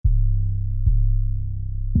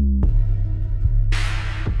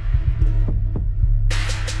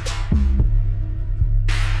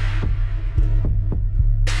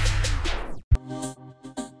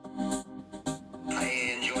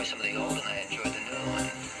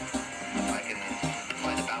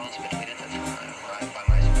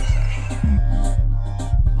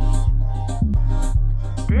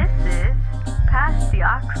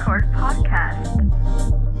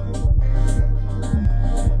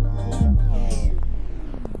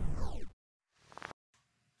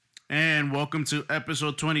welcome to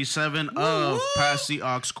episode 27 of Past the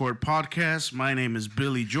Aux Court Podcast. My name is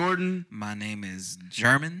Billy Jordan. My name is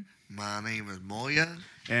German. My name is Moya.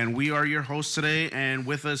 And we are your hosts today. And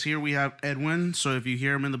with us here we have Edwin. So if you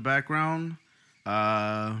hear him in the background,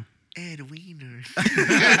 Ed Wiener.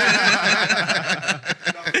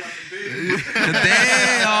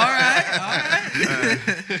 All right.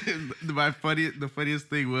 The funniest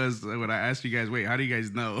thing was when I asked you guys, wait, how do you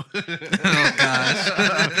guys know? Oh, gosh.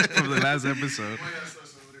 From the last episode.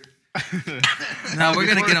 No, we're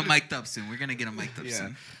going to get him mic'd up soon.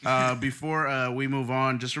 Soon. Before we move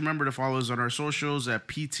on, just remember to follow us on our socials at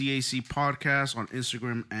PTAC Podcast on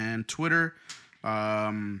Instagram and Twitter.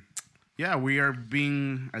 We are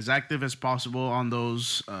being as active as possible on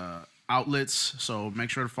those outlets, so make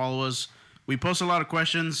sure to follow us. We post a lot of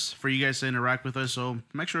questions for you guys to interact with us, so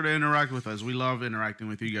make sure to interact with us. We love interacting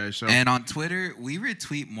with you guys. So. And on Twitter, we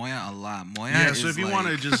retweet Moya a lot. So if you want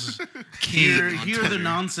to just hear the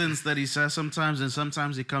nonsense that he says sometimes, and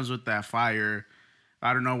sometimes he comes with that fire.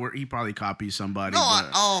 I don't know where he probably copies somebody.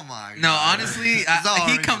 Oh my God. No, honestly,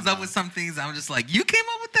 he comes up with some things. I'm just like, you came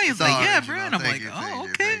up with that? He's like, yeah, bro. And I'm like,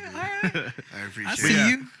 okay, all right. I appreciate I see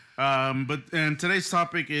you. And today's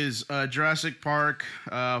topic is Jurassic Park,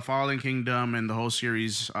 Fallen Kingdom, and the whole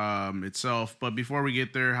series itself. But before we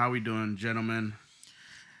get there, how we doing, gentlemen?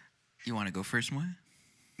 You want to go first, Moya?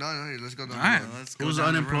 No, let's go down. All right, let's go. Who's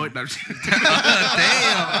down unemployed? Damn. All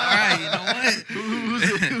right, you know what?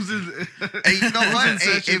 Hey, you know what?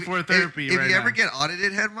 For therapy if right you ever now. get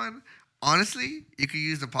audited, Headman, honestly, you could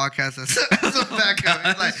use the podcast as a backup.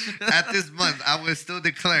 It's like, at this month, I was still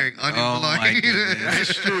declaring unemployed. Oh my goodness.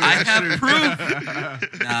 That's true. I have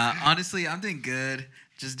proof. Nah, honestly, I'm doing good.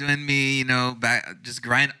 Just doing me, just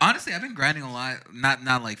grind. Honestly, I've been grinding a lot.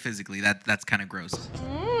 Not like physically. That's kind of gross.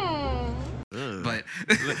 But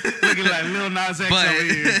looking like Lil Nas X over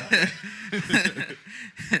here.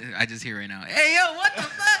 I just hear right now, hey yo, what the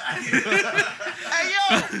fuck? Hey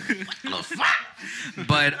yo, what the fuck?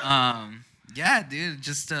 But yeah, dude,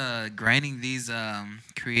 just grinding these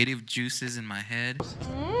creative juices in my head.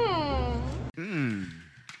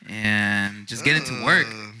 And just getting to work.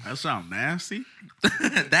 That sounds nasty.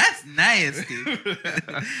 That's nasty.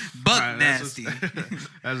 Buck nasty.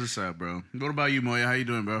 That's what's up, bro. What about you, Moya? How you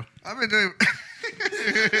doing, bro? I've been doing...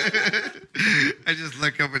 I just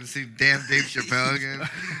look up and see damn Dave Chappelle again.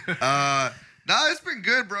 It's been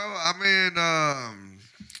good, bro.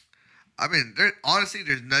 Honestly,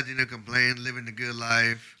 there's nothing to complain. Living the good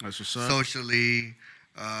life. That's what's up. Socially.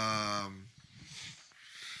 I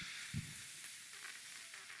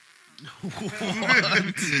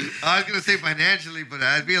was gonna say financially, but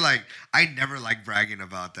I'd be like, I never like bragging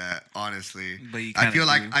about that. Honestly, but you I feel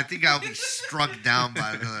like do. I think I'll be struck down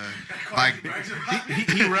by the.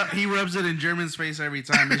 He rubs it in German's face every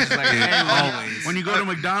time. He's just like, hey, always. When you go to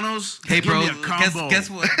McDonald's, Hey, give bro, me a combo. guess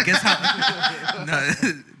what? Guess how? No,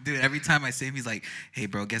 dude, every time I see him, he's like, hey,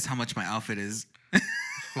 bro, guess how much my outfit is?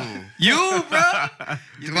 Who? You, bro.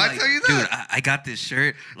 Do I tell you that? Dude, I got this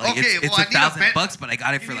shirt. Like, Okay, it's well, I need a $1,000, but I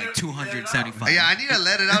got it for like $275. Yeah, I need to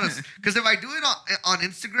let it out because if I do it on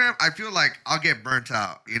Instagram, I feel like I'll get burnt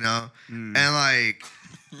out, and like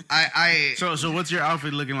I. So what's your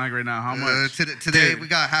outfit looking like right now? How much? Today we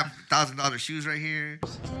got $1,000 shoes right here.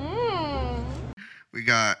 We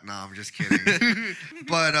got I'm just kidding.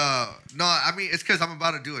 But no, I mean it's because I'm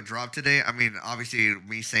about to do a drop today. I mean, obviously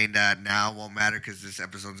me saying that now won't matter because this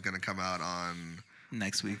episode's gonna come out on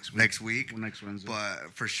Next week. next week. Next Wednesday.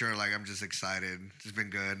 But for sure, like I'm just excited. It's been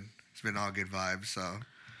good. It's been all good vibes. So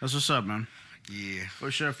That's what's up, man. yeah.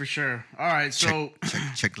 For sure. All right, so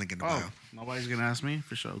Check link in the bio. Nobody's gonna ask me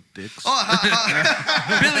for sure, dicks.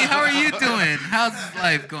 Billy, how are you doing? How's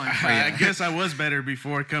life going for you? I guess I was better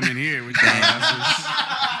before coming here with your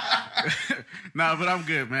asses. Nah, but I'm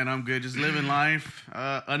good, man. I'm good. Just living life.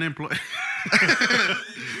 Unemployed.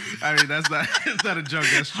 I mean, it's not a joke.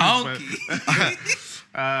 That's true.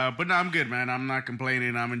 Honky. But no, I'm good, man. I'm not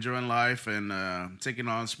complaining. I'm enjoying life and taking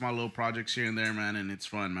on small little projects here and there, man. And it's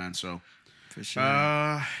fun, man. So, For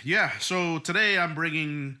sure. So today I'm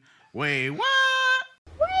bringing. Wait, what?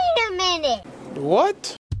 Wait a minute.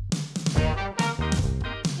 What?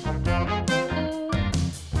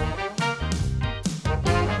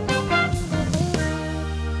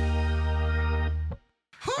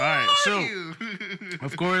 All right, so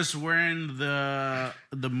of course we're in the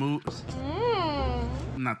mood.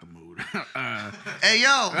 Not the mood. Hey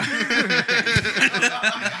yo.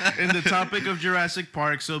 In the topic of Jurassic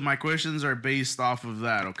Park, so my questions are based off of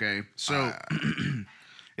that. Okay, so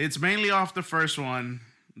it's mainly off the first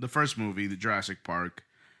movie, the Jurassic Park.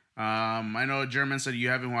 I know German said you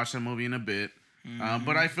haven't watched that movie in a bit.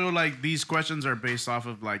 But I feel like these questions are based off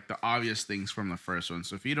of like the obvious things from the first one.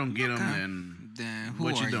 So if you don't get them, Then who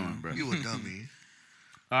what you are doing, bro? You a dummy.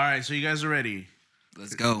 All right, so you guys are ready.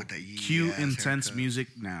 Let's go. With that yee Cue ass intense haircut. music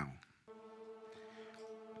now.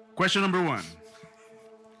 Question number 1.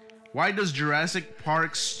 Why does Jurassic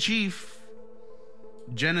Park's chief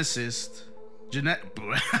geneticist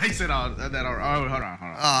I said all that. Oh, hold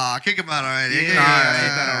on. Kick him out already. Yeah,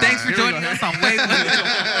 Yeah. Thanks for Here we joining go. us on Wait.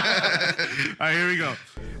 All right, here we go.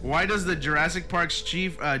 Why does the Jurassic Park's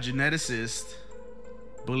chief geneticist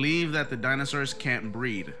believe that the dinosaurs can't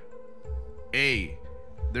breed? A,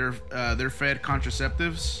 they're fed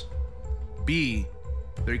contraceptives. B,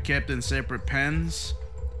 they're kept in separate pens.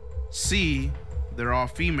 C, they're all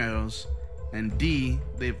females. And D,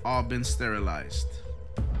 they've all been sterilized.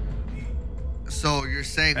 So you're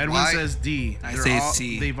saying Edwin why? says D. I They're say all,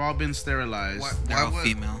 C. They've all been sterilized. They're all was,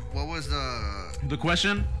 female. What was the? The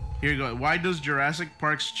question? Here you go. Why does Jurassic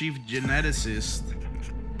Park's chief geneticist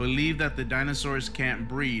believe that the dinosaurs can't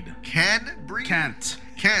breed? Can breed? Can't.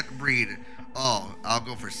 Can't breed. Oh, I'll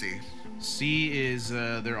go for C. C is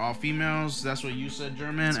they're all females. That's what you said,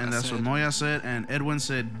 German, and I that's what said. Moya said. And Edwin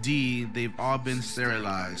said D. They've all been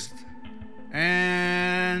sterilized.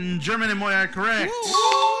 And German and Moya are correct.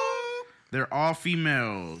 They're all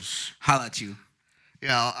females. Holla at you.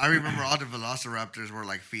 Yeah, I remember all the velociraptors were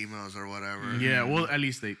like females or whatever. Yeah, well, at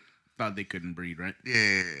least they thought they couldn't breed, right?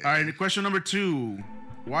 Yeah. All right, question number 2.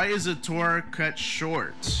 Why is a tour cut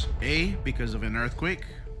short? A, because of an earthquake.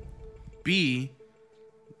 B,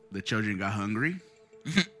 the children got hungry.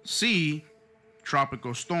 C,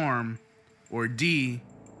 tropical storm. Or D,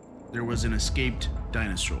 there was an escaped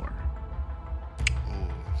dinosaur.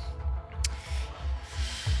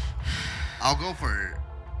 I'll go for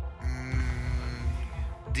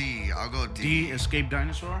D. I'll go D. D, escaped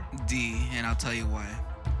dinosaur? D, and I'll tell you why.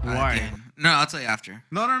 Why? Again. No, I'll tell you after.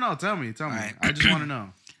 No, tell me. All right. I just want to know.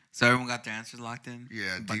 So everyone got their answers locked in?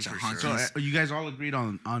 Yeah, D Bunch of for sure. hunkies. So you guys all agreed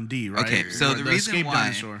on D, right? Okay, so Or the reason escaped why-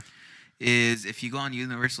 dinosaur. Is if you go on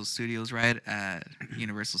Universal Studios, right? At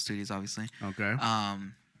Universal Studios, obviously. Okay.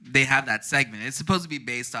 They have that segment. It's supposed to be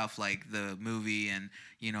based off like the movie, and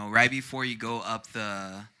right before you go up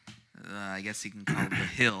the, I guess you can call it the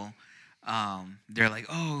hill. They're like,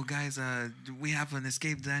 oh guys, we have an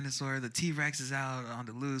escaped dinosaur. The T-Rex is out on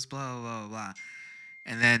the loose. Blah blah blah blah.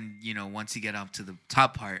 And then once you get up to the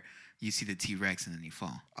top part, you see the T-Rex, and then you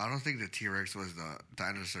fall. I don't think the T-Rex was the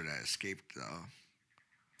dinosaur that escaped though.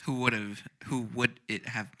 Who would it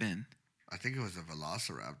have been? I think it was the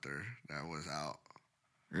Velociraptor that was out.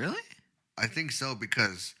 Really? I think so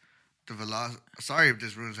because sorry if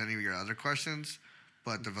this ruins any of your other questions,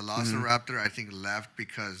 but the Velociraptor I think left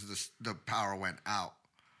because the power went out,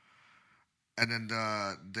 and then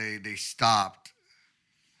they stopped.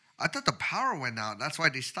 I thought the power went out. That's why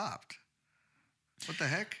they stopped. What the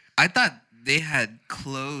heck? I thought they had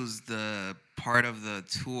closed the part of the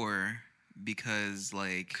tour because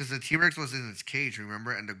Because the T-Rex was in its cage,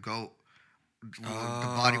 remember, and the goat. The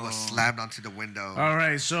body was slammed onto the window. All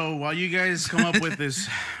right, so while you guys come up with this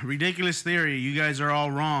ridiculous theory, you guys are all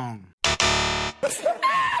wrong.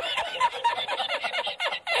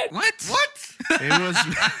 what? It was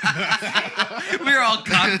We were all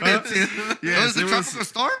confident too. It was a tropical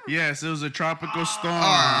storm? Yes, it was a tropical storm.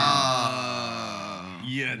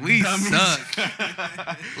 Yeah, We dummies. suck.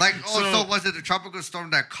 So was it the tropical storm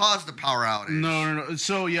that caused the power outage? No.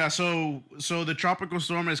 So the tropical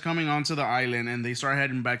storm is coming onto the island, and they start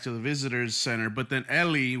heading back to the visitors center. But then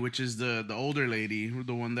Ellie, which is the older lady,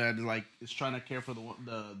 the one that is trying to care for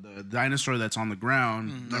the dinosaur that's on the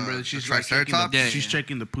ground. Remember that she's the Triceratops? she's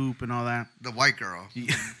checking the poop and all that. The white girl.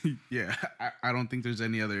 Yeah, I don't think there's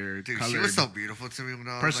any other Dude, colored she was so beautiful to me when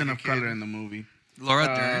I was person like of a kid. color in the movie. Laura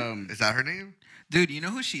Dern. Is that her name? Dude, you know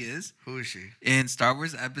who she is? Who is she? In Star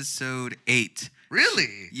Wars Episode 8.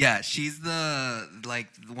 Really? Yeah, she's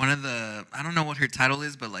one of the, I don't know what her title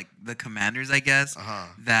is, but like the commanders, I guess,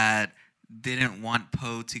 that didn't want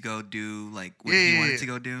Poe to go do like what he wanted to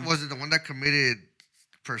go do. Was it the one that committed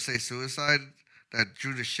per se suicide that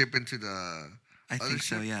drew the ship into the? I other think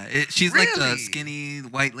so, ship? yeah. She's like the Really? skinny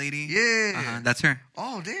white lady. Yeah. That's her.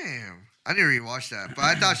 Oh damn! I didn't rewatch that, but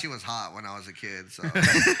I thought she was hot when I was a kid. So.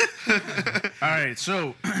 All right,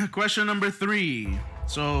 so question number 3.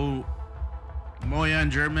 So Moya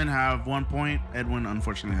and German have 1 point. Edwin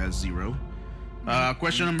unfortunately has 0.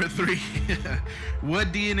 Question number 3.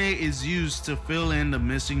 What DNA is used to fill in the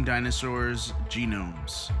missing dinosaurs'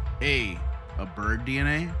 genomes? A, bird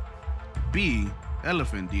DNA. B,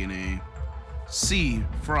 elephant DNA. C,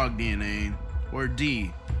 frog DNA. Or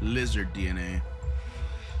D, lizard DNA.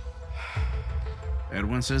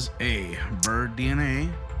 Edwin says A. Bird DNA.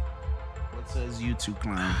 What says you two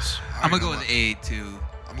clowns? I'm gonna go with A too.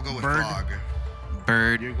 I'm gonna go with Bird. frog.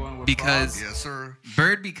 Bird. You're going with Because Yes, sir.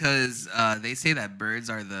 bird because they say that birds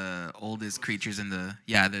are the oldest creatures in the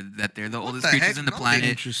that they're the oldest the creatures heck? in the No, planet,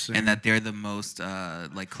 interesting. and that they're the most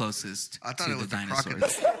like closest I thought to it was the the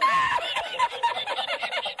dinosaurs. crocodile.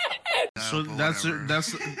 So But that's whatever.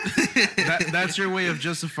 that's your way of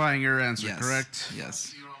justifying your answer, Yes. correct?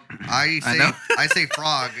 Yes. I know. say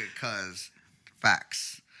frog because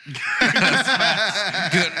facts.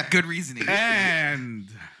 Good reasoning. And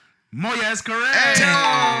Moya is correct.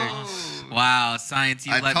 Wow, science,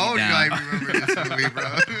 you I let told me you down. I remember this movie, bro.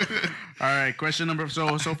 All right, question number.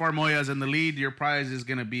 So far Moya's in the lead. Your prize is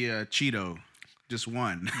gonna be a Cheeto, just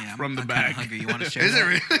one Yeah, from the I'm kinda bag. hungry. You want to share? Is it that?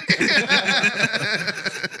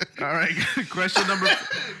 really? All right,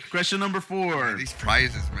 question number 4. These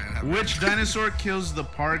prizes, man. Which dinosaur kills the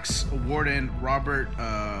park's warden, Robert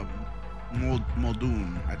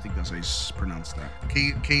Muldoon? I think that's how you pronounce that.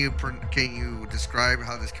 Can you describe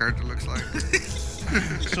how this character looks like?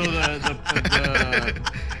 So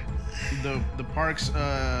the park's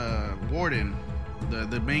warden,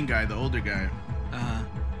 the main guy, the older guy.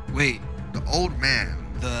 Wait, The old man.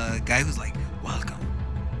 the guy who's like, "Welcome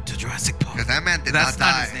to Jurassic Park." Because that man did That's not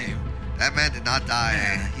not die. his name. That man did not die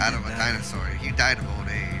Yeah, he out did of a die. dinosaur. He died of old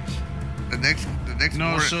age. The next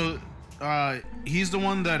No, warden- so he's the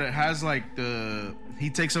one that has like he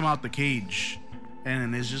takes him out the cage,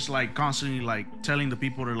 and is just like constantly like telling the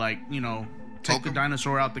people to like take Poke the him?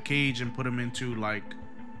 dinosaur out the cage and put him into like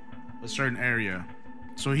a certain area.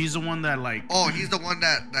 So he's the one that like Oh, he's the one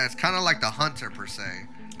that's kind of like the hunter per se.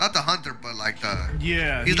 Not the hunter, but like the.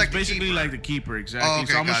 yeah, He's like the basically keeper. like the keeper, exactly. Oh,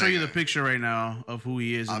 okay, so I'm gonna got show it, you got the it. picture right now of who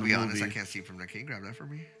he is I'll in be the honest, movie. I can't see from there. Can you grab that for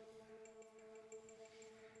me?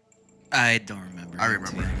 I don't remember. I To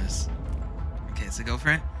remember. be honest. Okay, so go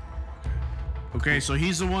for it. Okay, so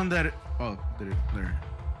he's the one that there.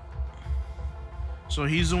 So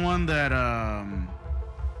he's the one that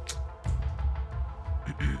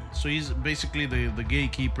so he's basically the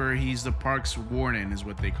gatekeeper. He's the park's warden, is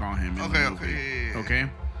what they call him. In Okay, the movie. yeah. Okay.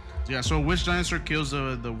 Yeah. So which dinosaur kills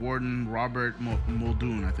the warden, Robert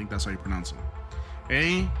Muldoon? I think that's how you pronounce it.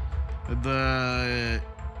 A, the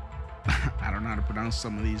I don't know how to pronounce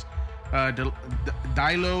some of these.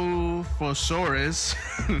 Dilophosaurus.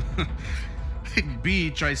 B,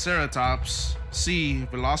 Triceratops. C,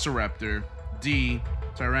 Velociraptor. D,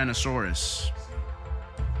 Tyrannosaurus.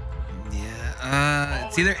 Yeah.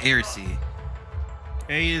 It's either A or C.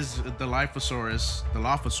 A is the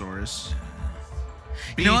Dilophosaurus.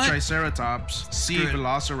 B, You know what? Triceratops. C, Screw it.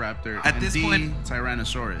 Velociraptor. At and this D, point,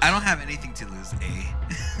 Tyrannosaurus. I don't have anything to lose.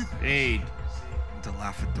 A. A.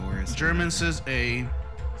 Dilophosaurus. German says A.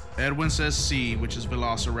 Edwin says C, which is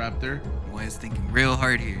Velociraptor. Boy is thinking real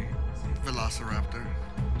hard here. Velociraptor.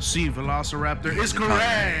 C, Velociraptor is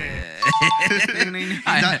correct. Ding, ding, ding.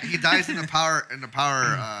 He dies in the power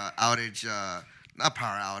outage. Not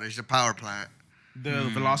power outage. The power plant. The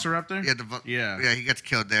Velociraptor? Yeah. Yeah. He gets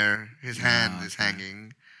killed there. His hand is okay.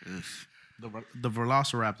 hanging. Oof. The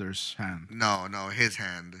Velociraptor's hand. No, his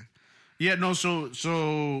hand. Yeah, no, so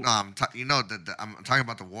No, I'm talking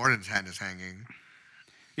about the warden's hand is hanging.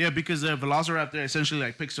 yeah, because the Velociraptor essentially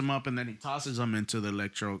like picks him up and then he tosses him into the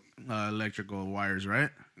electrical wires, right?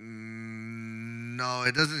 No,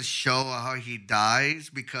 it doesn't show how he dies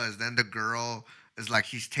because then the girl is like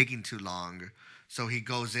he's taking too long, so she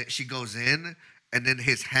goes in, and then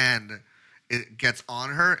his hand it gets on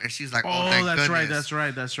her, and she's like, "Oh, thank that's goodness."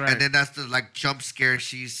 right. That's right. And then that's the like jump scare.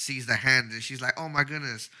 She sees the hand, and she's like, "Oh my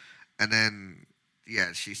goodness!" And then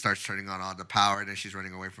she starts turning on all the power, and then she's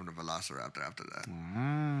running away from the Velociraptor after that.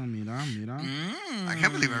 Mira. I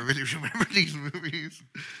can't believe I really remember these movies.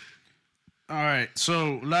 All right,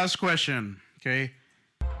 so last question, okay?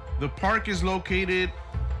 The park is located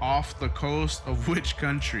off the coast of which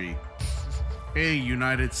country? A,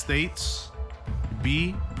 United States.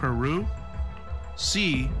 B, Peru.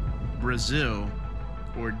 C, Brazil.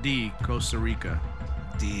 Or D, Costa Rica.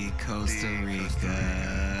 D. Costa D.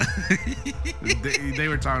 Rica. They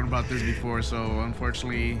were talking about this before, so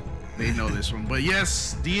unfortunately they know this one. But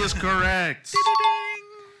yes, D is correct.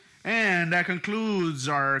 And that concludes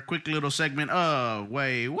our quick little segment of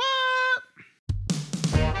Wait, What?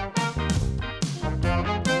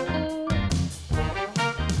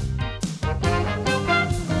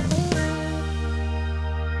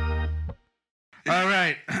 All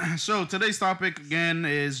right, so today's topic again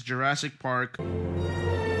is Jurassic Park.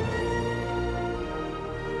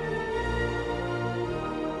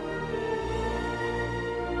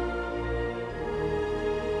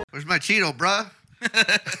 Where's my Cheeto, bruh?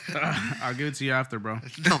 I'll give it to you after, bro.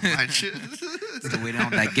 No manches. Still waiting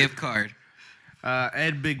on that gift card.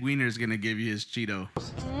 Ed Big Wiener is gonna give you his Cheeto.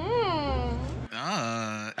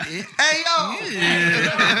 Hey yo.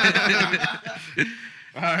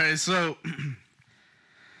 All right, so.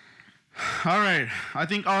 All right, I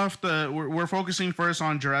think we're focusing first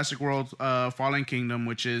on Jurassic World: Fallen Kingdom,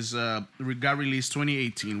 which is got released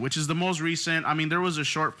 2018, which is the most recent. I mean, there was a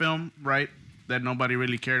short film, right, that nobody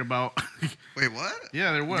really cared about. Wait, what?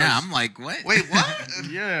 Yeah, there was. Yeah, I'm like, what? Wait, what?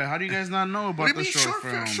 Yeah, how do you guys not know What about do you the mean short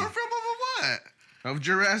film? Short film of what? Of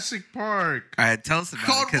Jurassic Park? All right, tell us about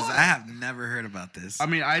Called it, because what? I have never heard about this. I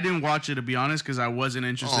mean, I didn't watch it, to be honest, because I wasn't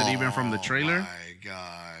interested even from the trailer. Oh my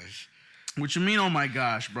gosh. What you mean, oh my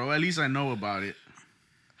gosh, bro? At least I know about it.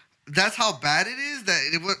 That's how bad it is? That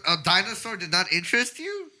a dinosaur did not interest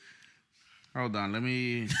you? Hold on, let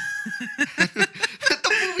me... The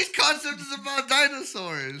movie's concept is about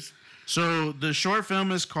dinosaurs. So, the short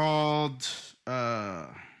film is called Battle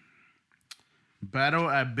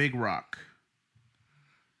at Big Rock.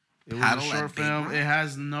 It was Battle a at short Big film. Rock? It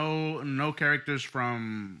has no characters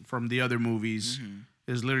from the other movies.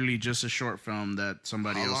 It's literally just a short film that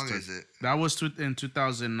somebody How else long took. is it? That was in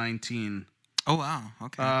 2019. Oh, wow.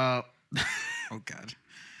 Okay. Oh God.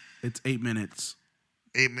 It's 8 minutes.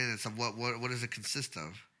 8 minutes of what does it consist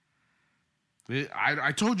of?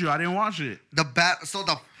 I told you I didn't watch it. The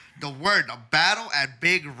battle at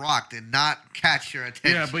Big Rock did not catch your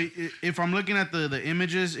attention. Yeah, but if I'm looking at the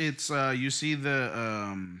images, it's you see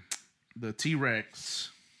the T-Rex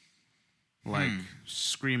like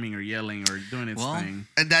screaming or yelling or doing its thing.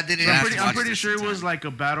 And that didn't. I'm pretty sure it was like a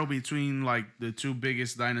battle between like the two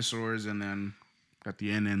biggest dinosaurs, and then at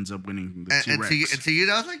the end ends up winning the and T-Rex. to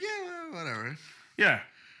you, I was like, yeah, whatever. Yeah.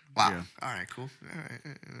 Wow. Yeah. All right, cool. All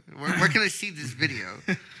right. Where can I see this video?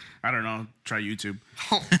 I don't know. Try YouTube.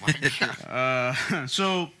 Oh my god.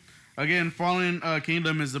 So again, Fallen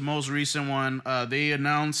Kingdom is the most recent one. They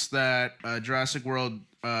announced that Jurassic World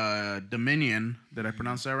Dominion. Did I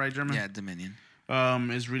pronounce that right, German? Yeah, Dominion.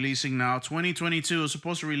 Is releasing now. 2022. It was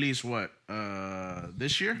supposed to release what?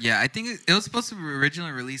 This year? Yeah, I think it was supposed to be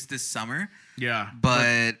originally released this summer. Yeah.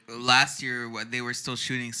 But last year, they were still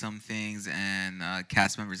shooting some things, and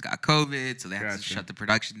cast members got COVID, so they had to shut the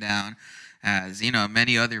production down, as you know,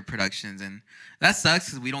 many other productions, and that sucks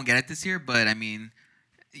because we don't get it this year. But I mean,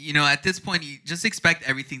 you know, at this point, you just expect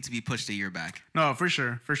everything to be pushed a year back. No, for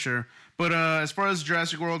sure. But as far as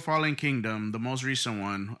Jurassic World: Fallen Kingdom, the most recent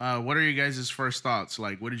one, what are you guys' first thoughts?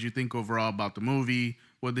 Like, what did you think overall about the movie?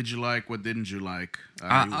 What did you like? What didn't you like?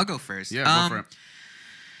 I'll go first. Yeah, go for it.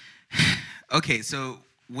 Okay, so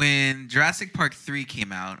when Jurassic Park 3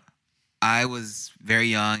 came out, I was very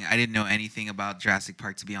young. I didn't know anything about Jurassic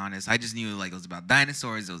Park, to be honest. I just knew like it was about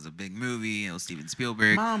dinosaurs. It was a big movie. It was Steven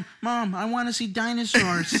Spielberg. Mom, I want to see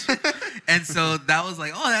dinosaurs. And so that was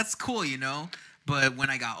like, oh, that's cool, you know? But when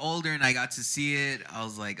I got older and I got to see it, I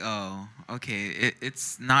was like, oh, okay,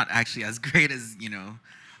 it's not actually as great as, you know,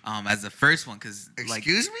 as the first one. Cause,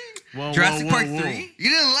 Excuse me? Whoa, Jurassic Park 3? You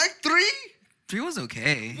didn't like 3? 3 was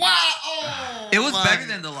okay. Wow. Oh, It was better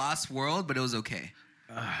than The Lost World, but it was okay.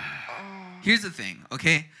 Here's the thing,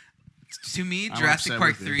 okay? To me, I'm Jurassic upset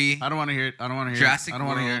Park with you. 3 I don't want to hear it. Jurassic I don't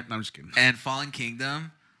want to hear World it. No, I'm just kidding. and Fallen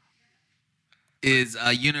Kingdom is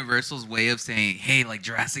Universal's way of saying, hey, like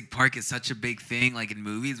Jurassic Park is such a big thing, like in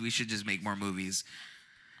movies, we should just make more movies.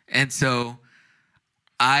 And so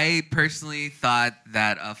I personally thought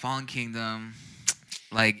that Fallen Kingdom,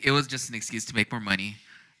 like it was just an excuse to make more money.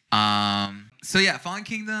 So yeah, Fallen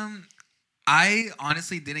Kingdom, I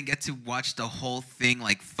honestly didn't get to watch the whole thing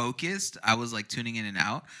like focused. I was like tuning in and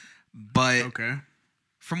out. But Okay.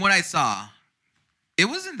 from what I saw, it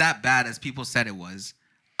wasn't that bad as people said it was.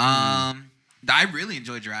 I really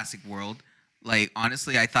enjoyed Jurassic World. Like,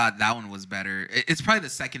 honestly, I thought that one was better. It's probably the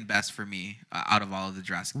second best for me out of all of the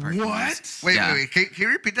Jurassic Park movies. Wait, Yeah. wait. Can you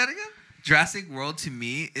repeat that again? Jurassic World, to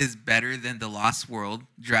me, is better than The Lost World,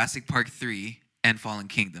 Jurassic Park 3, and Fallen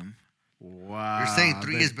Kingdom. Wow. You're saying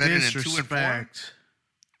 3 the is better than 2 and 4? disrespect.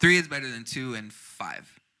 3 is better than 2 and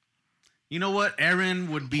 5. You know what?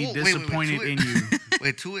 Aaron would be Oh, wait, disappointed in you.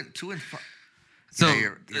 Wait, 2 and 5. So, Yeah,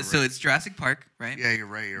 you're so right. it's Jurassic Park, right? Yeah, you're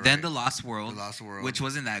right. Then The Lost World, The Lost World. which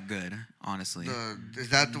wasn't that good, honestly. Is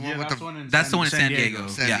that the one with the That's the one in San Diego.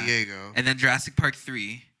 San yeah. Diego? And then Jurassic Park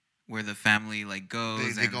 3, where the family like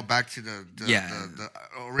goes. They go back to the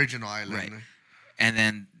original island. Right. And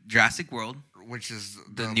then Jurassic World, which is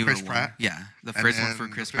The the newer Chris one. Pratt. Yeah, the And first one then for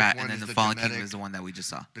the Chris fifth Pratt, one and then is the the Fallen Kingdom genetic- is the one that we just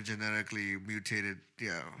saw. The genetically mutated.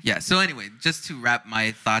 Yeah. Yeah. So anyway, just to wrap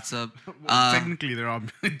my thoughts up. Well, technically, they're all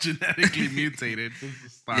genetically mutated since the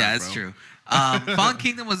start, Yeah, it's bro. true. Fallen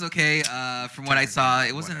Kingdom was okay. From what I saw,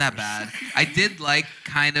 it wasn't that bad. I did like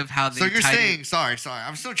kind of how they. So you're tied saying, it. sorry,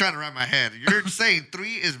 I'm still trying to wrap my head. You're saying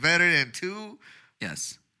 3 is better than 2,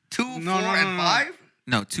 Yes. 2, No, 4, no, and no, no. 5?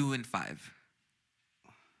 No, 2 and 5.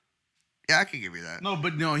 Yeah, I can give you that. No,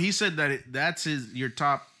 but no, he said that that's your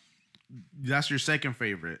top. That's your second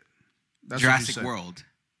favorite. That's what you Jurassic said. World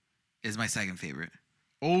is my second favorite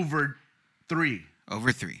Over 3.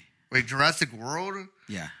 over 3. Wait, Jurassic World?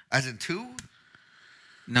 Yeah. As in 2?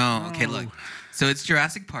 No. Okay. No. Look. So it's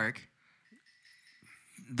Jurassic Park,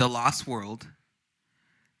 The Lost World,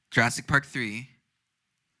 Jurassic Park 3,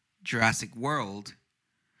 Jurassic World,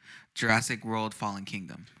 Jurassic World Fallen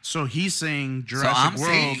Kingdom. So he's saying I'm Jurassic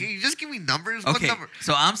saying- World. Can you just give me numbers? What Okay. number?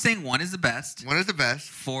 So I'm saying 1 is the best. 1 is the best.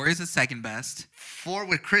 4 is the second best. 4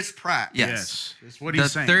 with Chris Pratt. Yes. That's what The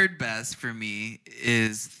he's saying. third best for me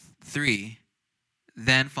is 3,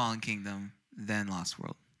 then Fallen Kingdom, then Lost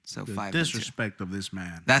World. So The 5. and 2. disrespect of this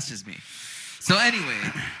man. That's just me. So anyway,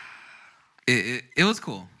 it was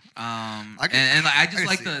cool. And I just can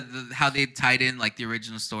like see the how they tied in like the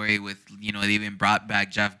original story with they even brought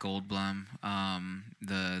back Jeff Goldblum,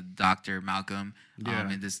 the Dr. Malcolm,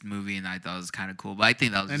 Yeah. in this movie, and I thought it was kind of cool. But I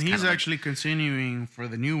think that was And just he's kinda actually continuing for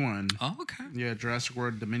the new one. oh okay. Yeah, Jurassic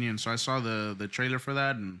World Dominion. So I saw the trailer for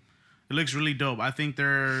that, and it looks really dope. I think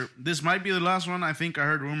this might be the last one. I think I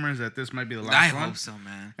heard rumors that this might be the last I one. hope so,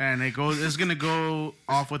 man. And it's gonna go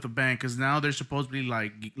off with a bang because now they're supposedly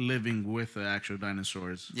like living with the actual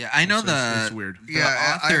dinosaurs. Yeah, I know So it's weird. the Yeah,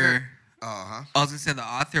 I author. heard- Uh-huh. I was gonna say the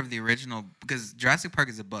author of the original because Jurassic Park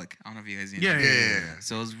is a book. I don't know if you guys know. Yeah, Yeah.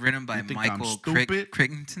 So it was written by You think I'm Michael stupid?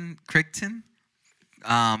 Crichton.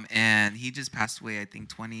 And he just passed away, I think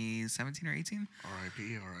 2017 or 18.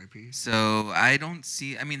 R.I.P. So I don't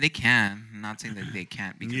see. I mean, they can. I'm not saying that they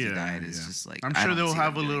can't because he died. It's just like I'm I sure don't they'll see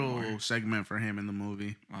have a them doing little more. segment for him in the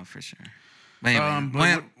movie. Well, for sure. But anyway, But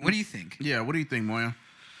Moya, what do you think? Yeah, what do you think, Moya?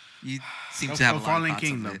 You seem to have a lot Fallen of thoughts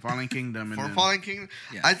Kingdom. of it. Fallen Kingdom. For And then, Fallen Kingdom,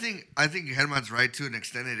 Yeah. I think Headman's right to an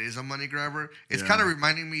extent. It is a money grabber. It's Yeah. kind of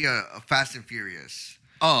reminding me of Fast and Furious.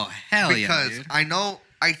 Oh hell yeah, Because dude!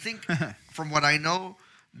 I think from what I know,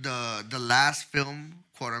 the last film,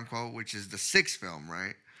 quote unquote, which is the 6th film,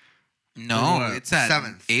 right? No, what? it's at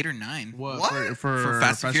 7th. 8 or 9. What? For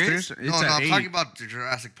Fast and Furious? It's No, at I'm 8. talking about the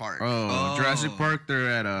Jurassic Park. Oh, Jurassic Oh. Park, they're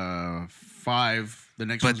at 5. The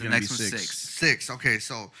next But one's the gonna next be one's 6. 6. 6. Okay,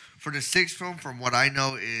 so for the 6th film, from what I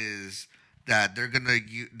know, is that they're gonna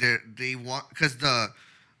they want because the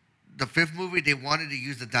 5th movie they wanted to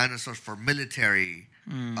use the dinosaurs for military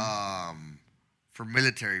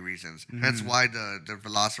reasons. That's why the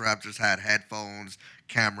Velociraptors had headphones,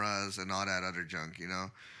 cameras, and all that other junk.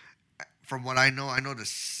 From what I know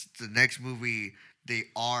the next movie they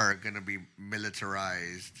are gonna be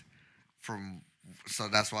militarized so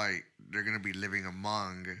that's why they're gonna be living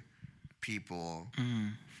among people.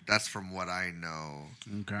 That's from what I know.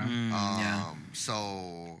 Okay. Yeah.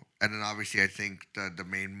 So, and then obviously I think the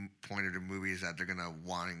main point of the movie is that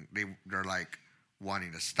they're like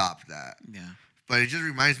wanting to stop that. Yeah. But it just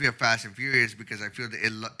reminds me of Fast and Furious because I feel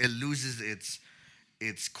that it loses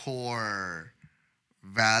its core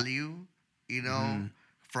value,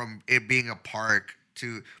 from it being a park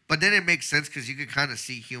to. But then it makes sense because you could kind of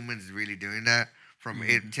see humans really doing that, from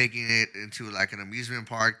it taking it into like an amusement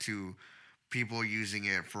park to people using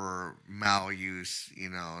it for maluse,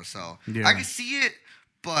 So Yeah. I can see it,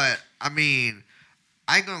 but I mean,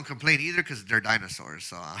 I ain't gonna complain either because they're dinosaurs,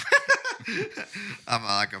 so I'm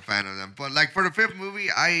like a fan of them. But like for the 5th movie,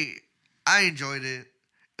 I enjoyed it.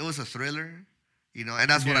 It was a thriller, and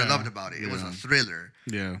that's what I Yeah, loved about it. It was a yeah. thriller.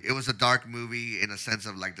 Yeah. It was a dark movie in a sense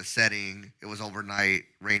of like the setting. It was overnight,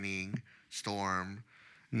 raining, storm.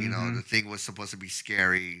 The thing was supposed to be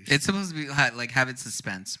scary. It's supposed to be like having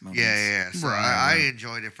suspense moments. Yeah. So Right. I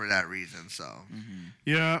enjoyed it for that reason. So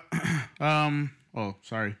Yeah. Oh,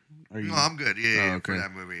 sorry. Are you? no, I'm good. Yeah, for okay.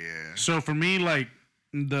 that movie. Yeah. So for me, like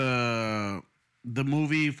the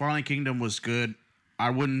movie Fallen Kingdom was good. I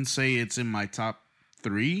wouldn't say it's in my top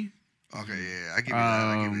 3. Okay. Yeah. I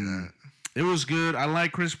give you that. It was good. I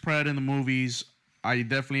like Chris Pratt in the movies. I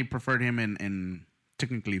definitely preferred him in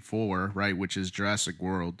technically 4, right, which is Jurassic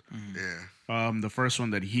World. Yeah. The first one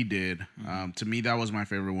that he did. To me, that was my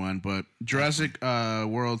favorite one. But Jurassic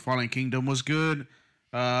World Fallen Kingdom was good.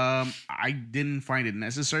 I didn't find it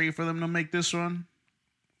necessary for them to make this one.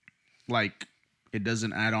 Like, it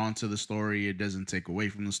doesn't add on to the story. It doesn't take away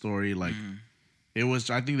from the story. Like, it was.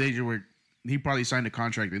 I think they were he probably signed a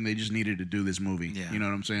contract and they just needed to do this movie. Yeah. You know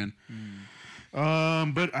what I'm saying?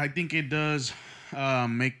 But I think it does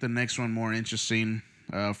make the next one more interesting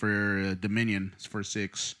for Dominion for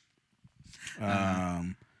 6.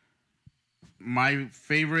 My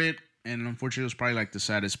favorite, and unfortunately it was probably like the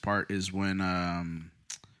saddest part, is when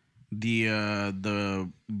the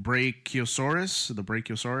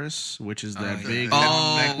Brachiosaurus, which is that big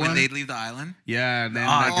neck when one. they leave the island. Yeah, and then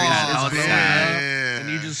Oh, like, dude, that it's was blowing sad. up, Yeah. and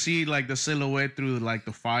you just see like the silhouette through like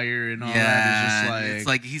the fire and all Yeah, that. It's just it's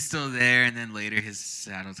like he's still there, and then later his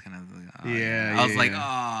shadow's kind of like, oh, Yeah, I was yeah, like,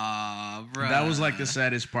 yeah. oh, bro. that was like the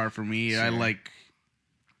saddest part for me. I Sure. like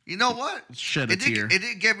You know what? shed a It tear.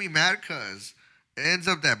 did get me mad because it ends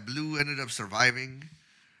up that Blue ended up surviving,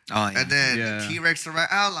 Oh yeah. and then Yeah. the T-Rex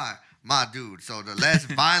survived. I was like, my dude. So the less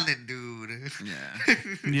violent dude. yeah.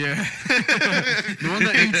 Yeah, the one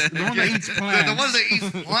that eats plants. The one that eats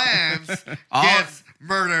plants All- gets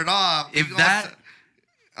murdered off. If He that- goes-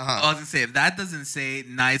 I was gonna say if that doesn't say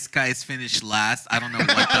nice guys finish last, I don't know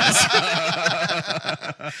what does.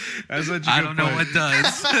 That's such a I good don't know point. what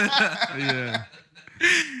does. Yeah,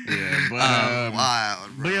 yeah, but wild,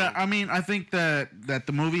 bro. But yeah, I mean, I think that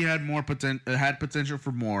the movie had more had potential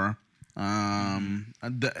for more.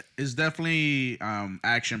 It's definitely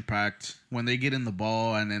action packed when they get in the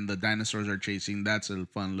ball and then the dinosaurs are chasing. That's a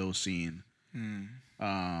fun little scene.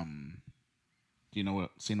 Do you know what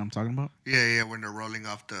scene I'm talking about? Yeah, when they're rolling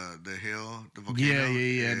off the hill, the volcano.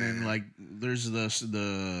 Yeah. And then like there's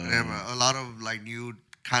the Yeah, a lot of like new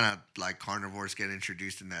kind of like carnivores get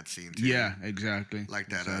introduced in that scene too. yeah, exactly. Like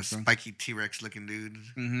that Exactly. spiky T-Rex looking dude.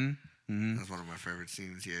 Mm-hmm. That's one of my favorite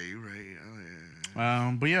scenes. Yeah, you're right. Oh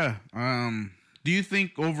yeah. But yeah, do you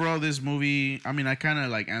think overall this movie? I mean, I kind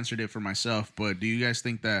of like answered it for myself, but do you guys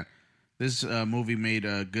think that this movie made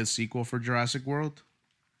a good sequel for Jurassic World?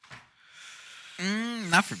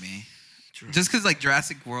 Not for me. Just because like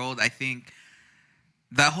Jurassic World, I think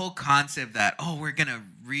that whole concept that we're gonna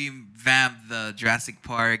revamp the Jurassic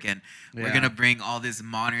Park and we're Yeah. gonna bring all this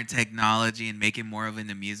modern technology and make it more of an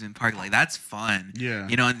amusement park, like that's fun. Yeah.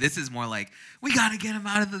 You know, and this is more like we gotta get him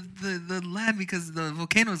out of the land because the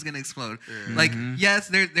volcano is gonna explode. Yeah. Like yes,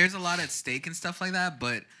 there's a lot at stake and stuff like that,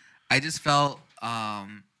 but I just felt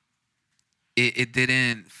it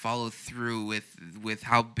didn't follow through with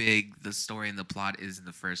how big the story and the plot is in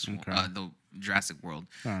the first one, Okay. the Jurassic World.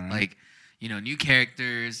 All right. Like, you know, new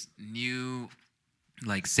characters, new,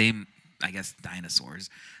 like, same, I guess, dinosaurs.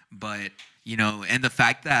 But, you know, and the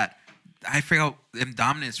fact that, I forgot,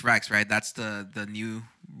 Indominus Rex, right? That's the new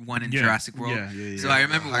one in Yeah. Jurassic World. Yeah. So I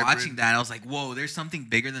remember The hybrid. watching that. I was like, whoa, there's something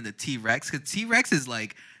bigger than the T-Rex. Because T-Rex is,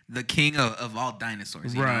 like, the king of all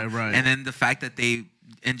dinosaurs. You know? Right. And then the fact that they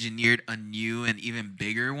engineered a new and even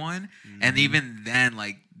bigger one. And even then,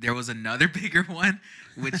 like, there was another bigger one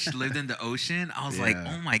which lived in the ocean. I was like,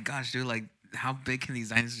 Yeah. oh my gosh, dude, like, how big can these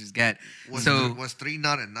dinosaurs get? Was 3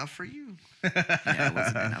 not enough for you? Yeah, it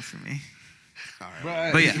wasn't enough for me. All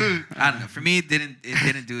right. But yeah, I don't know. For me, it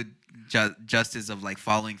didn't do justice of like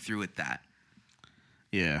following through with that.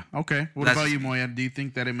 Yeah. Okay. What That's about just you, me. Moya? Do you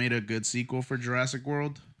think that it made a good sequel for Jurassic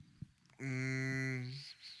World?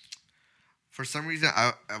 For some reason,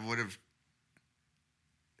 I would have.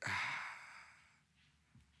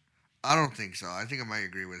 I don't think so. I think I might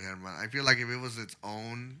agree with him. I feel like if it was its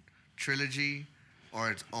own trilogy or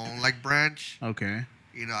its own like branch, Okay.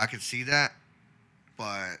 you know, I could see that.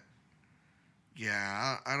 But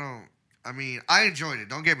yeah, I don't. I mean, I enjoyed it.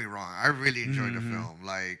 Don't get me wrong. I really enjoyed the film.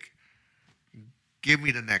 Like, give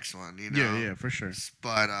me the next one. You know. Yeah, for sure.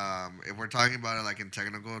 But if we're talking about it like in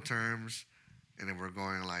technical terms, and if we're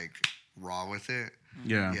going like raw with it,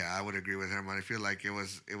 Yeah. yeah, I would agree with him. I feel like it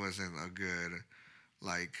wasn't a good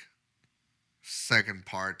like second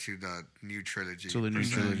part to the new trilogy. So the new per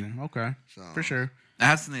se. trilogy. Okay. So For sure. I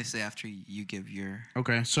have something to say after you give your.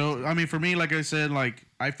 Okay, so I mean, for me, like I said, like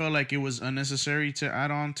I felt like it was unnecessary to add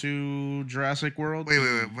on to Jurassic World. Wait.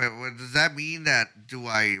 Does that mean that do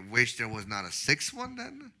I wish there was not a sixth one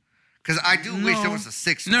then? Because I do wish there No. was a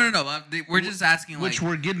sixth. No. one. We're just asking like. Which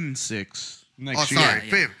we're getting 6 next Oh, year. sorry, Yeah.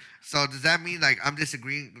 fifth. So does that mean like I'm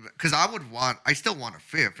disagreeing? Because I still want a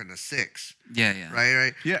fifth and a sixth, Yeah.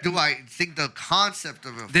 right? Yeah. Do I think the concept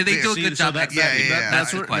of a Did they fifth? do a good job? That's, Yeah,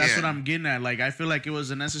 that's, yeah, what, yeah. that's what Yeah. I'm getting at. Like, I feel like it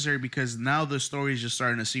was unnecessary because now the story is just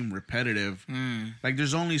starting to seem repetitive. Like,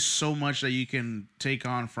 there's only so much that you can take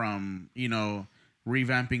on from, you know,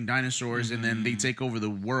 revamping dinosaurs, and then they take over the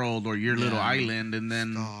world or your little island, and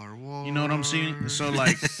then Star Wars. you know what I'm saying? So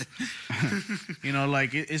like, you know,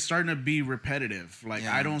 like it's starting to be repetitive. Like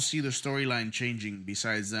Yeah. I don't see the storyline changing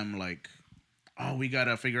besides them like, oh, we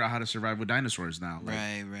gotta figure out how to survive with dinosaurs now. Like,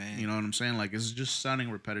 Right. You know what I'm saying? Like it's just sounding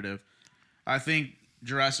repetitive. I think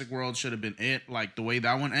Jurassic World should have been it. Like the way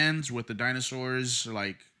that one ends with the dinosaurs,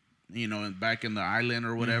 like back in the island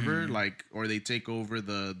or whatever. Like, or they take over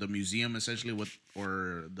the museum essentially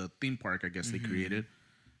or the theme park. I guess they created.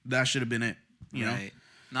 That should have been it. You know.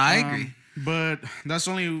 No, I agree. But that's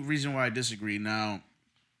the only reason why I disagree. Now.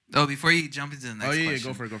 Oh, before you jump into the next question. Yeah,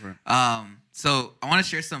 go for it. So I want to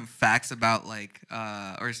share some facts about I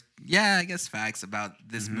guess facts about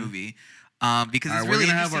this movie. Because it's really we're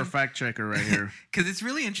gonna have our fact checker right here. Because it's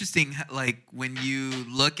really interesting, like when you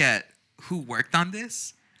look at who worked on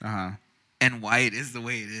this, and why it is the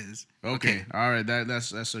way it is. Okay. All right.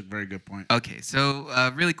 That's a very good point. Okay, so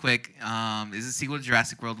really quick, is a sequel to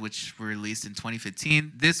Jurassic World, which were released in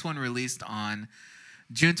 2015. This one released on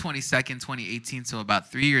June 22nd, 2018, so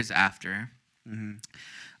about 3 years after.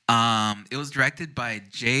 It was directed by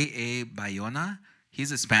J.A. Bayona.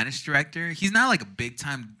 He's a Spanish director. He's not like a big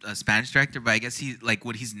time Spanish director, but I guess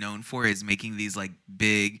what he's known for is making these like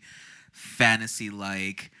big fantasy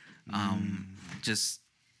just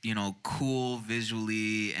cool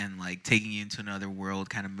visually and like taking you into another world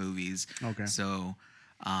kind of movies. Okay. So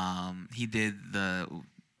he did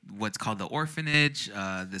what's called The Orphanage,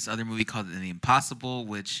 this other movie called The Impossible,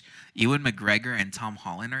 which Ewan McGregor and Tom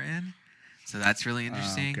Holland are in. So that's really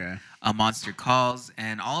interesting. Okay. Monster Calls,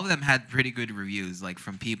 and all of them had pretty good reviews, like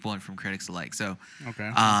from people and from critics alike. So,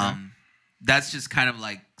 that's just kind of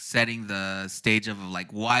like setting the stage of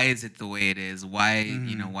like why is it the way it is? Why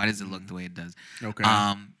why does it look the way it does? Okay.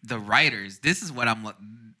 The writers. This is what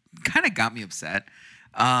kind of got me upset.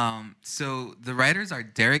 So the writers are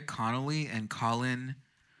Derek Connolly and Colin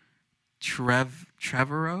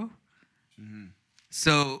Trevorrow.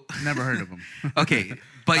 So never heard of them. Okay,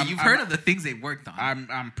 but you've heard of the things they worked on.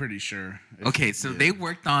 I'm pretty sure. Okay, so they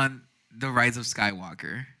worked on The Rise of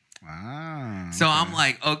Skywalker. So I'm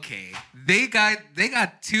like, okay, they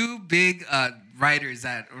got two big writers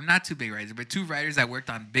not two big writers, but two writers that worked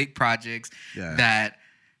on big projects that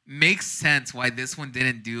makes sense why this one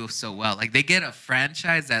didn't do so well. Like they get a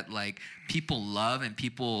franchise that like people love and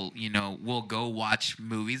people, will go watch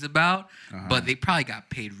movies about, but they probably got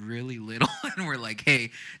paid really little and we're like,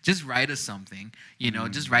 hey, just write us something,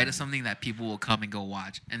 just write us something that people will come and go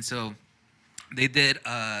watch. And so they did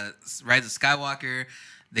Rise of Skywalker,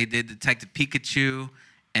 they did Detective Pikachu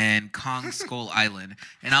and Kong Skull Island.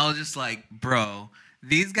 And I was just like, bro,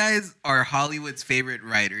 these guys are Hollywood's favorite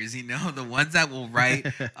writers, the ones that will write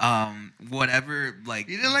whatever like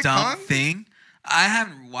dumb thing. I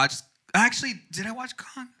haven't watched. Actually, did I watch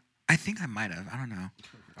Kong? I think I might have. I don't know.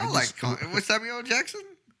 I like Kong. Was Samuel L. Jackson?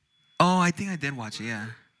 Oh, I think I did watch it. Yeah,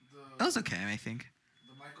 that was okay. I think.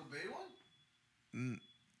 The Michael Bay one.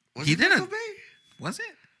 Was it Michael Bay? Was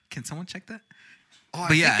it? Can someone check that? Oh, I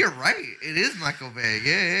think you're right. It is Michael Bay.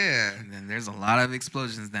 Yeah. And then there's a lot of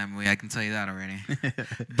explosions in that movie. I can tell you that already.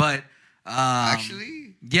 But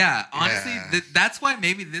actually, yeah. Honestly, that's why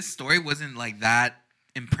maybe this story wasn't like that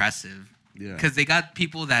impressive. Yeah. Because they got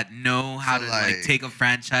people that know how to like take a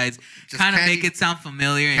franchise, kind of make it sound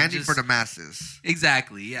familiar. Candy for the masses.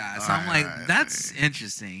 Exactly, yeah. So I'm like, that's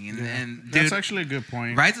interesting. And dude, that's actually a good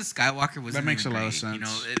point. Rise of Skywalker was that makes a lot of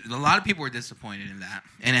sense. A lot of people were disappointed in that.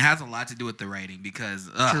 And it has a lot to do with the writing because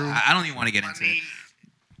I don't even want to get into it.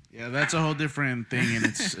 Yeah, that's a whole different thing in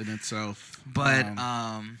itself. But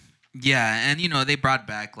yeah, and they brought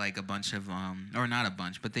back like a bunch of or not a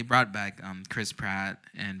bunch, but they brought back Chris Pratt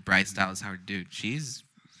and Bryce Dallas Howard. Dude, she's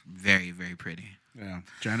very, very pretty. Yeah,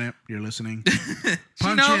 Janet, you're listening.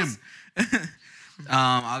 Punch him.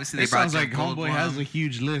 Obviously they brought. Sounds like Homeboy has a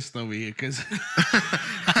huge list over here because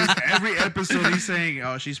every episode he's saying,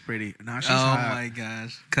 "Oh, she's pretty." No, she's hot. Oh my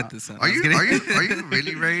gosh, cut this out. Are you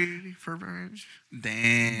really ready for marriage?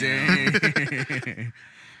 Damn.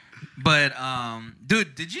 But,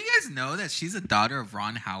 dude, did you guys know that she's a daughter of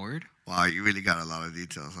Ron Howard? Wow, you really got a lot of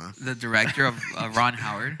details, huh? The director of Ron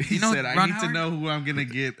Howard. He said, I need to know who I'm going to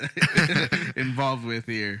get involved with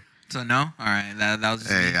here. So, no? All right. That was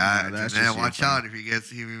just man, watch out if he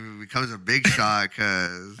becomes a big shot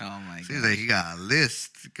because seems like he got a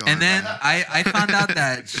list going and then I found out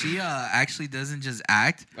that she actually doesn't just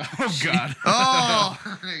act. Oh, God.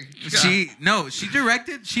 She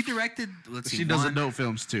directed, let's see. She does adult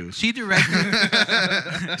films, too. She directed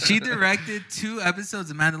 2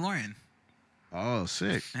 episodes of Mandalorian. Oh,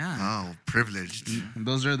 sick. Yeah. Oh, privileged.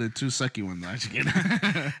 Those are the 2 sucky ones.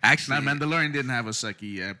 Actually, Mandalorian didn't have a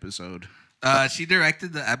sucky episode. She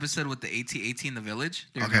directed the episode with the AT-AT in the village.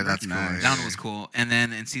 Do you Okay, remember? that's cool. Nice. That one was cool. And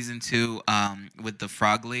then in season 2, with the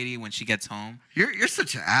frog lady when she gets home. You're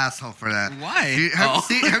such an asshole for that. Why? Have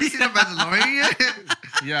you seen The Mandalorian yet?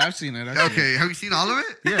 Yeah, I've seen it. Okay, have you seen all of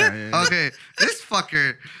it? Yeah. Okay, this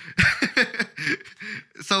fucker.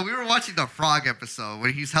 So we were watching the frog episode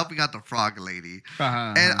where he's helping out the frog lady.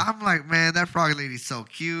 And I'm like, man, that frog lady's so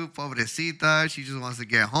cute. Pobrecita. She just wants to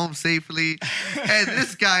get home safely. And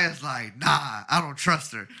this guy is like, nah, I don't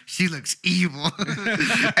trust her. She looks evil.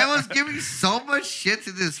 And was giving so much shit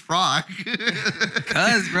to this frog.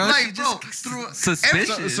 Cuz, bro, Like, she bro, just through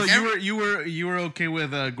suspicious. So you were okay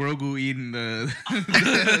with Grogu eating the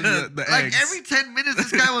the like eggs. every 10 minutes,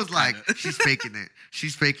 this guy was like, she's faking it.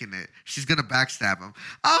 She's faking it. She's gonna backstab him.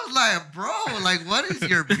 I was like, bro, like, what is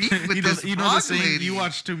your beef with this you know frog the same. lady? You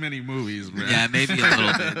watch too many movies, bro. Yeah, maybe a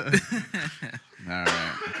little bit. All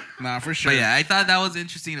right. Nah, for sure. But yeah, I thought that was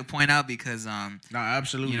interesting to point out because No,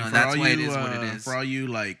 absolutely. You know, For that's all why it you, is what it is. For all you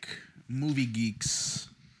like movie geeks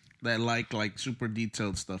that like super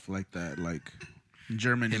detailed stuff like that, like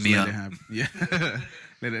German Hit is me let up. it have. Yeah.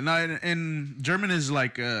 No, and German is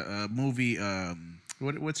like a movie.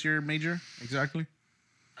 What's your major exactly?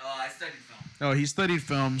 Oh, I studied film. Oh, he studied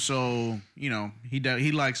film, so you know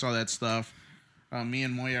he likes all that stuff. Me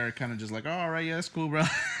and Moya are kind of just like, oh, all right, yeah, that's cool, bro.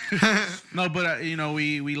 No, but you know,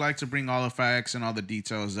 we like to bring all the facts and all the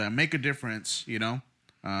details that make a difference. You know,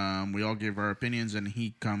 we all give our opinions, and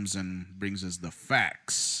he comes and brings us the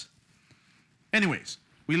facts. Anyways,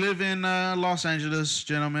 we live in Los Angeles,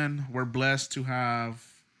 gentlemen. We're blessed to have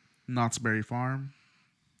Knott's Berry Farm.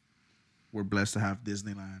 We're blessed to have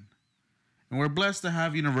Disneyland. And we're blessed to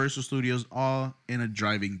have Universal Studios all in a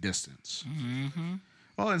driving distance. Mm-hmm.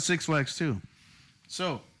 Oh, and Six Flags too.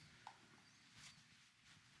 So,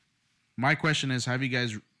 my question is, have you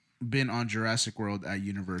guys been on Jurassic World at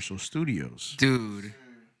Universal Studios? Dude,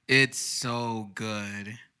 it's so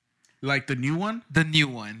good. Like the new one? The new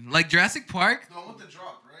one. Like Jurassic Park? The one with the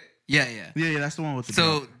drop, right? Yeah. Yeah, that's the one with the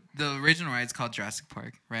So drop. the original ride's called Jurassic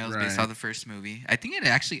Park, right? It was based Right. off the first movie. I think it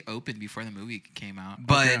actually opened before the movie came out.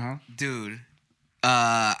 But Okay, dude,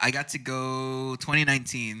 I got to go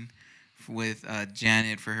 2019 with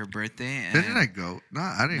Janet for her birthday. And Didn't I go? No,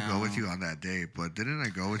 I didn't go with No. you on that day, but didn't I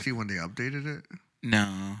go with you when they updated it?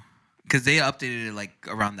 No, because they updated it like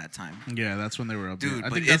around that time. Yeah, that's when they were up Dude, there. I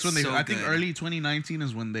but think that's it's when they. so I think good. early 2019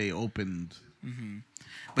 is when they opened.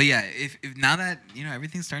 But yeah, if now that you know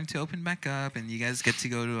everything's starting to open back up and you guys get to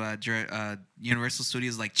go to Universal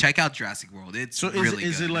Studios, like check out Jurassic World. It's So really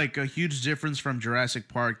is good. it like a huge difference from Jurassic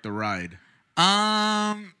Park the ride?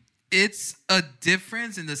 It's a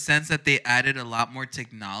difference in the sense that they added a lot more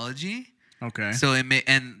technology. Okay. So it may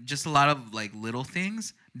and just a lot of like little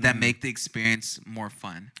things that make the experience more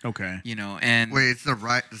fun. Okay. You know, and Wait, it's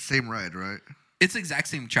the same ride, right? it's the exact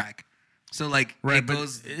same track. So like Right, it but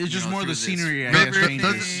goes. it's you just know, more the through this scenery, I river guess, thing.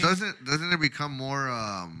 changes. Doesn't it become more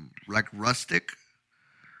like rustic?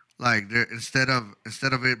 Like there instead of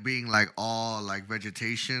it being like all like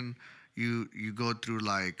vegetation, you go through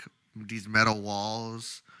like these metal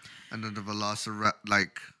walls, and then the Velociraptor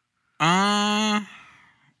like.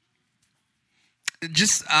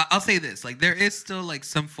 Just I'll say this: like there is still like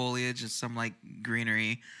some foliage and some like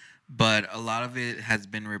greenery, but a lot of it has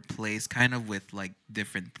been replaced kind of with like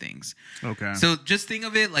different things. Okay. So just think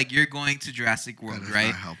of it like you're going to Jurassic That World, does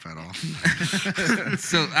right? not help at all.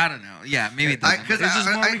 So I don't know. Yeah, maybe it doesn't. Because but it's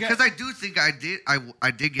just more. I do think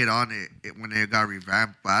I did get on it when it got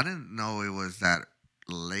revamped, but I didn't know it was that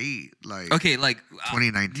late. Like Okay, like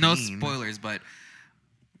 2019. No spoilers, but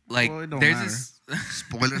like Well, it don't there's matter. this.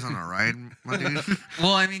 spoilers on a ride, my dude.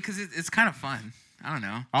 Well, I mean, because it's kind of fun. I don't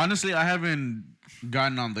know. Honestly, I haven't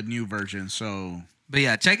gotten on the new version, so But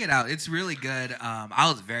yeah, check it out. It's really good.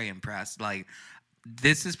 I was very impressed. Like,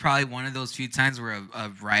 this is probably one of those few times where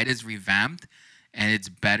a ride is revamped and it's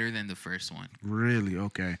better than the first one. really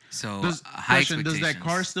okay. So, high Question: does that expectations.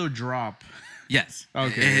 car still drop? Yes.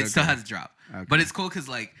 Okay, It still okay. has a drop. Okay. But it's cool because,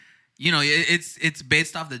 like, you know, it's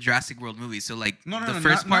based off the Jurassic World movie. So, like, No, the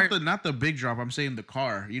first part. not the big drop. I'm saying the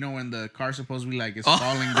car. You know when the car supposedly like is Oh.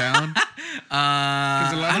 falling down. I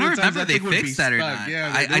don't remember if they fixed that or not.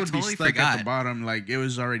 Yeah, I they would totally be stuck at forgot. the bottom. Like it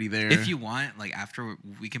was already there. If you want, like after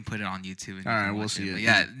we can put it on YouTube. And you All can right, we'll watch see it. But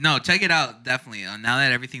yeah, no, check it out definitely. Now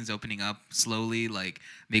that everything's opening up slowly, like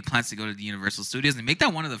make plans to go to the Universal Studios and make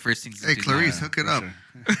that one of the first things. to Hey, do. Clarice, hook it for up.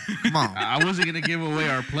 sure. Come on. I wasn't gonna give away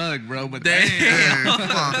our plug, bro, but Damn. damn. Yeah,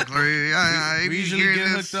 come on, Clarice. I we be usually hearing get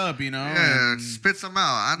this. hooked up, you know. Yeah, and- spit some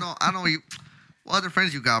out. I know you. What other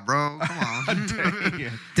friends you got, bro? Come on. Yeah.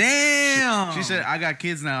 Damn. She said, "I got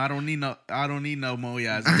kids now. I don't need no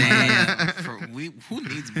Moyas." Damn. Who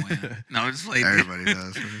needs Moya? No, just like Everybody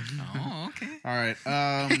does. Oh, okay. All right.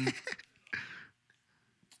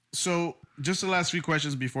 So just the last few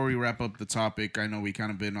questions before we wrap up the topic. I know we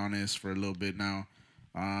kind of been on this for a little bit now,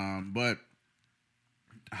 but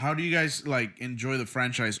how do you guys like enjoy the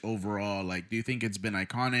franchise overall? Like, do you think it's been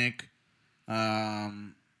iconic?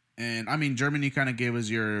 And I mean, Germany kind of gave us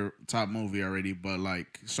your top movie already, but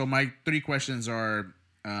like, so my 3 questions are: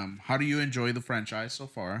 how do you enjoy the franchise so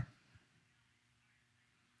far?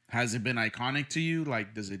 Has it been iconic to you? Like,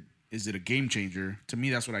 is it a game changer? To me,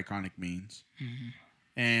 that's what iconic means. Mm-hmm.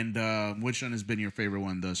 And which one has been your favorite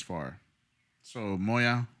one thus far? So,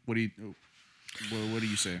 Moya, what do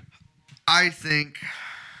you say? I think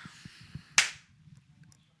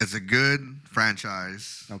it's a good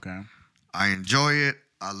franchise. Okay. I enjoy it.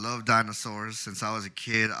 I love dinosaurs. Since I was a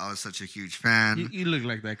kid, I was such a huge fan. You look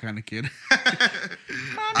like that kind of kid.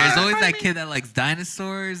 There's always that kid that likes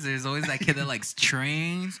dinosaurs. There's always that kid that likes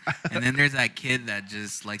trains. And then there's that kid that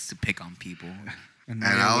just likes to pick on people. And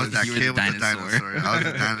I was that you were kid the with the dinosaur. dinosaur. I was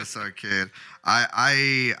a dinosaur kid.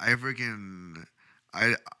 I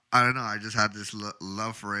don't know. I just had this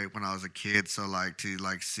love for it when I was a kid. So like to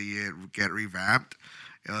like see it get revamped,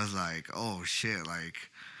 it was like, oh shit, like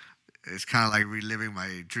it's kind of like reliving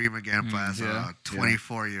my dream again, but as a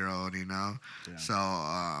 24-year-old, you know. Yeah. So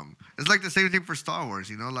it's like the same thing for Star Wars,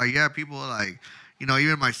 you know. Like people like, you know,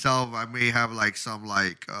 even myself, I may have like some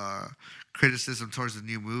like criticism towards the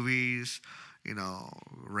new movies. You know,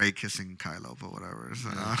 Rey kissing Kylo, but whatever.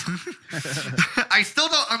 So, I still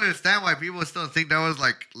don't understand why people still think there was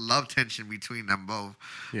like love tension between them both.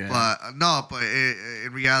 Yeah. But no, but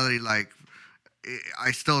in reality, like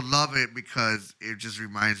I still love it because it just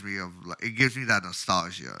reminds me of like it gives me that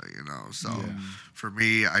nostalgia, you know. So for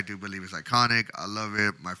me, I do believe it's iconic. I love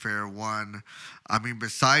it. My favorite one. I mean,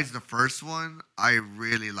 besides the first one, I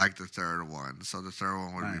really like the third one. So the third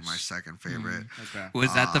one would be my second favorite. Okay.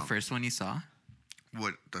 Was that the first one you saw?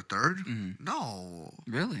 What, the third? Mm-hmm. No.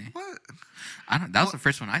 Really? What? I don't. That was the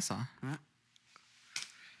first one I saw.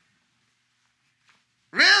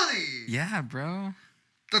 Really? Yeah, bro.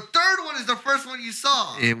 The third one is the first one you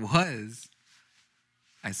saw. It was.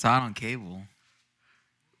 I saw it on cable.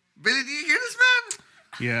 Billy, do you hear this, man?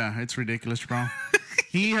 Yeah, it's ridiculous, bro.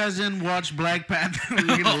 He hasn't watched Black Panther.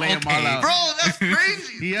 We're gonna lay him all out. Bro, that's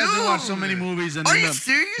crazy. He hasn't watched so many movies, and are you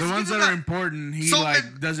serious? The ones that are important, he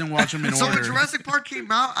doesn't watch them in so order. when Jurassic Park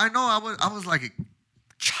came out, I know I was like a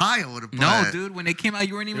child. But no, dude, when it came out,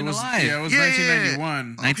 you weren't even alive. Yeah, it was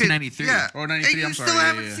 1991. 1993. Yeah. Or 93, and I'm you sorry. still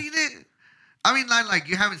haven't seen it? I mean, like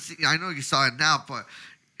you haven't seen. I know you saw it now, but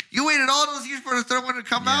you waited all those years for the third one to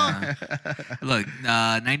come out. Look,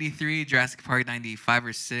 93, Jurassic Park, 95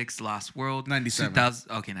 or 6, Lost World, 97.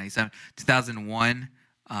 97, 2001,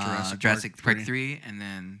 Jurassic Park 3. 3, and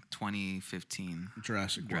then 2015,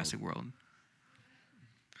 Jurassic World.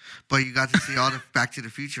 But you got to see all the Back to the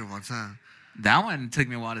Future ones, huh? That one took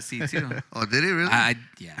me a while to see too. Oh, did it really? I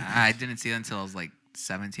didn't see it until I was like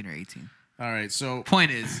 17 or 18. All right, so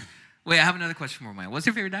point is, wait, I have another question for Maya. What's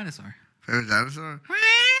your favorite dinosaur? Favorite dinosaur?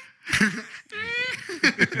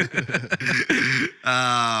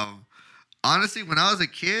 Honestly, when I was a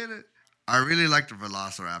kid, I really liked the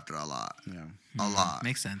Velociraptor a lot. Yeah, a lot.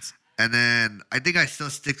 Makes sense. And then I think I still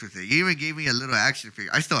stick with it. You even gave me a little action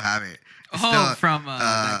figure. I still have it. It's from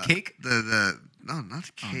that cake? No, not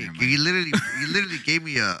the cake. You literally gave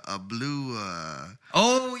me a blue.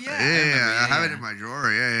 Oh yeah. I have it in my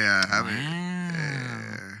drawer. Yeah, I have it.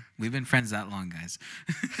 Yeah. We've been friends that long, guys.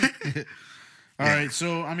 All right,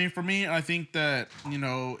 so I mean, for me, I think that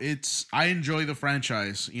I enjoy the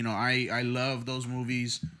franchise. I love those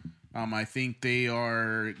movies. I think they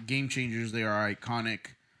are game changers. They are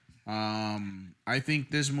iconic. I think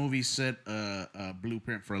this movie set a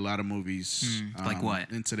blueprint for a lot of movies. Like what?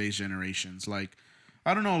 In today's generations? Like,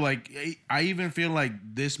 I don't know. Like, I even feel like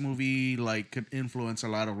this movie could influence a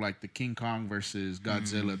lot of the King Kong versus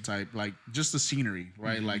Godzilla type, just the scenery,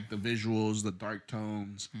 right? Like the visuals, the dark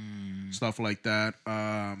tones, stuff like that.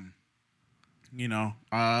 I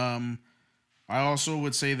also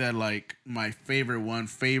would say that my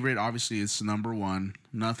favorite obviously is number 1.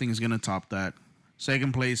 Nothing is gonna top that.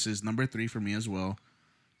 Second place is number 3 for me as well.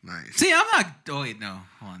 Nice. See, I'm not. Oh wait, no.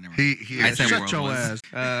 Hold on, never mind. I said shut your was.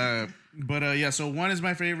 ass. So 1 is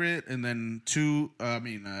my favorite, and then 2.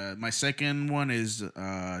 My second one is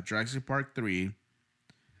Jurassic Park 3.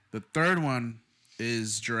 The third one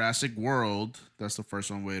is Jurassic World. That's the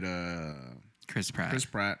first one with Chris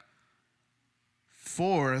Pratt.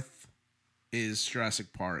 4th is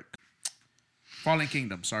Jurassic Park. Fallen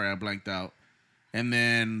Kingdom. Sorry, I blanked out. And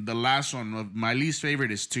then the last one of my least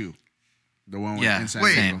favorite is 2. The one with Yeah. in San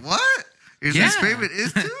Wait, Diego. what? His Yeah. least favorite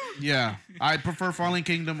is 2? Yeah, I prefer Fallen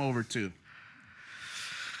Kingdom over 2.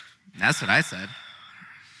 That's what I said.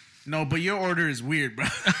 No, but your order is weird, bro.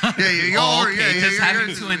 Just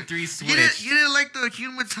having 2 and 3 switched. You didn't like the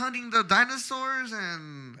humans hunting the dinosaurs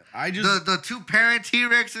and I just the 2 parent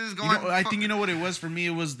T-Rexes going. I think you know what it was for me.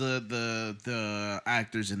 It was the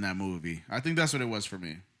actors in that movie. I think that's what it was for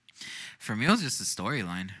me. For me, it was just a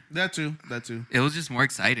storyline. That too. It was just more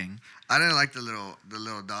exciting. I didn't like the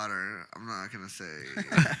little daughter. I'm not gonna say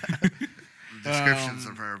descriptions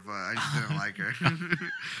of her, but I just didn't like her.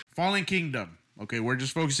 Fallen Kingdom. Okay, we're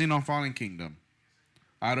just focusing on Fallen Kingdom.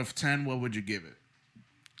 Out of 10, what would you give it?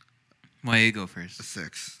 Why you go first?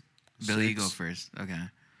 6. Billy, you 6. go first.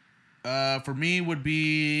 Okay. For me, would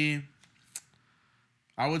be,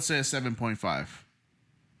 I would say a 7.5.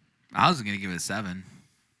 I was gonna give it a 7.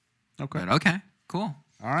 Okay. But okay, cool.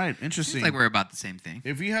 All right, interesting. Seems like we're about the same thing.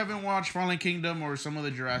 If you haven't watched Fallen Kingdom or some of the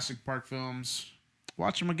Jurassic Park films,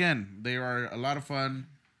 watch them again. They are a lot of fun.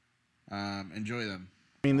 Enjoy them.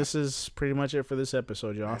 I mean, this is pretty much it for this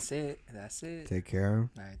episode, y'all. That's it. Take care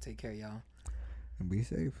All right, take care, y'all. and be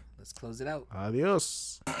safe. Let's close it out.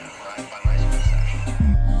 Adios.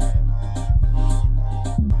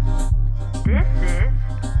 This is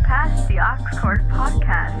Past the Ox Court Podcast.